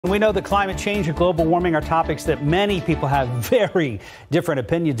We know that climate change and global warming are topics that many people have very different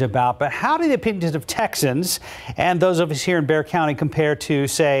opinions about. But how do the opinions of Texans and those of us here in Bexar County compare to,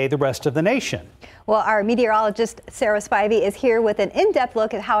 say, the rest of the nation? Well, our meteorologist Sarah Spivey is here with an in-depth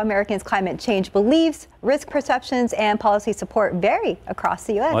look at how Americans' climate change beliefs, risk perceptions, and policy support vary across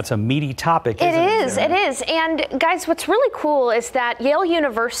the U.S. Well, it's a meaty topic, isn't it? It is. And guys, what's really cool is that Yale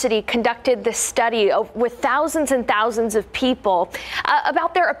University conducted this study with thousands and thousands of people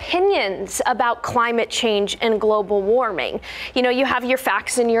about their opinions about climate change and global warming. You know, you have your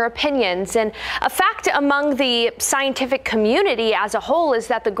facts and your opinions. And a fact among the scientific community as a whole is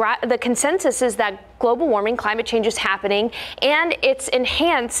that the consensus is that global warming, climate change is happening, and it's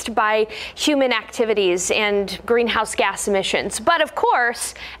enhanced by human activities and greenhouse gas emissions. But of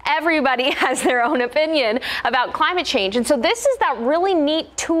course, everybody has their own opinion about climate change. And so this is that really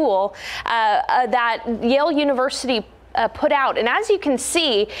neat tool that Yale University put out. And as you can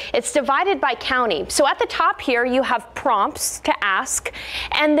see, it's divided by county. So at the top here, you have prompts to ask.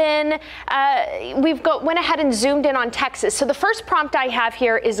 And then went ahead and zoomed in on Texas. So the first prompt I have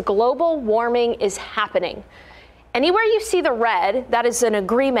here is global warming is happening. Anywhere you see the red, that is an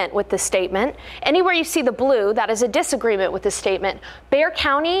agreement with the statement. Anywhere you see the blue, that is a disagreement with the statement. Bexar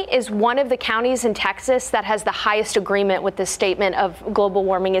County is one of the counties in Texas that has the highest agreement with the statement of global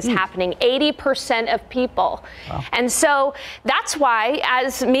warming is happening, 80% of people. Wow. And so that's why,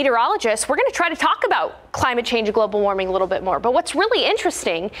 as meteorologists, we're going to try to talk about climate change and global warming a little bit more. But what's really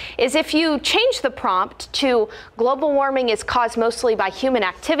interesting is if you change the prompt to global warming is caused mostly by human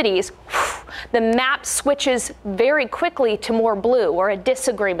activities, the map switches very quickly to more blue, or a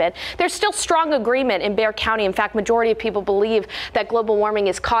disagreement. There's still strong agreement in Bexar County. In fact, majority of people believe that global warming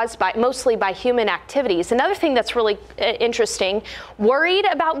is caused mostly by human activities. Another thing that's really interesting, worried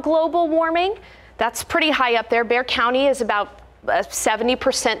about global warming, that's pretty high up there. Bexar County is about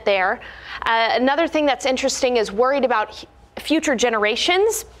 70% there. Another thing that's interesting is worried about future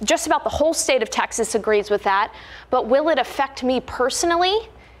generations. Just about the whole state of Texas agrees with that. But will it affect me personally?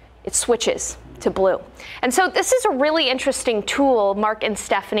 It switches to blue. And so this is a really interesting tool, Mark and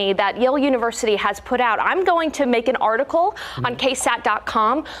Stephanie, that Yale University has put out. I'm going to make an article on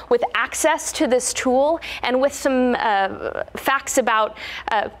ksat.com with access to this tool and with some facts about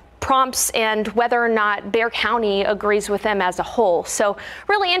prompts and whether or not Bexar County agrees with them as a whole. So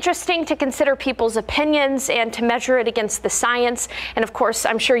really interesting to consider people's opinions and to measure it against the science. And of course,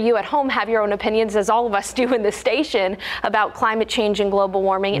 I'm sure you at home have your own opinions, as all of us do in this station, about climate change and global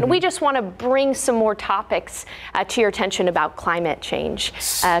warming. And we just want to bring some more topics to your attention about climate change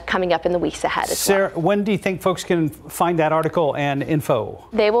coming up in the weeks ahead as Sarah, well. when do you think folks can find that article and info?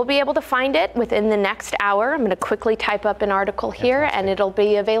 They will be able to find it within the next hour. I'm going to quickly type up an article here, and it'll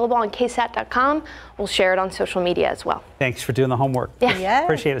be available on ksat.com. We'll share it on social media as well. Thanks for doing the homework. Yeah. Yes,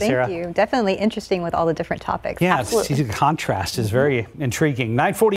 appreciate it, Sarah. Thank you. Definitely interesting with all the different topics. Yeah, the contrast is very intriguing. 9:40.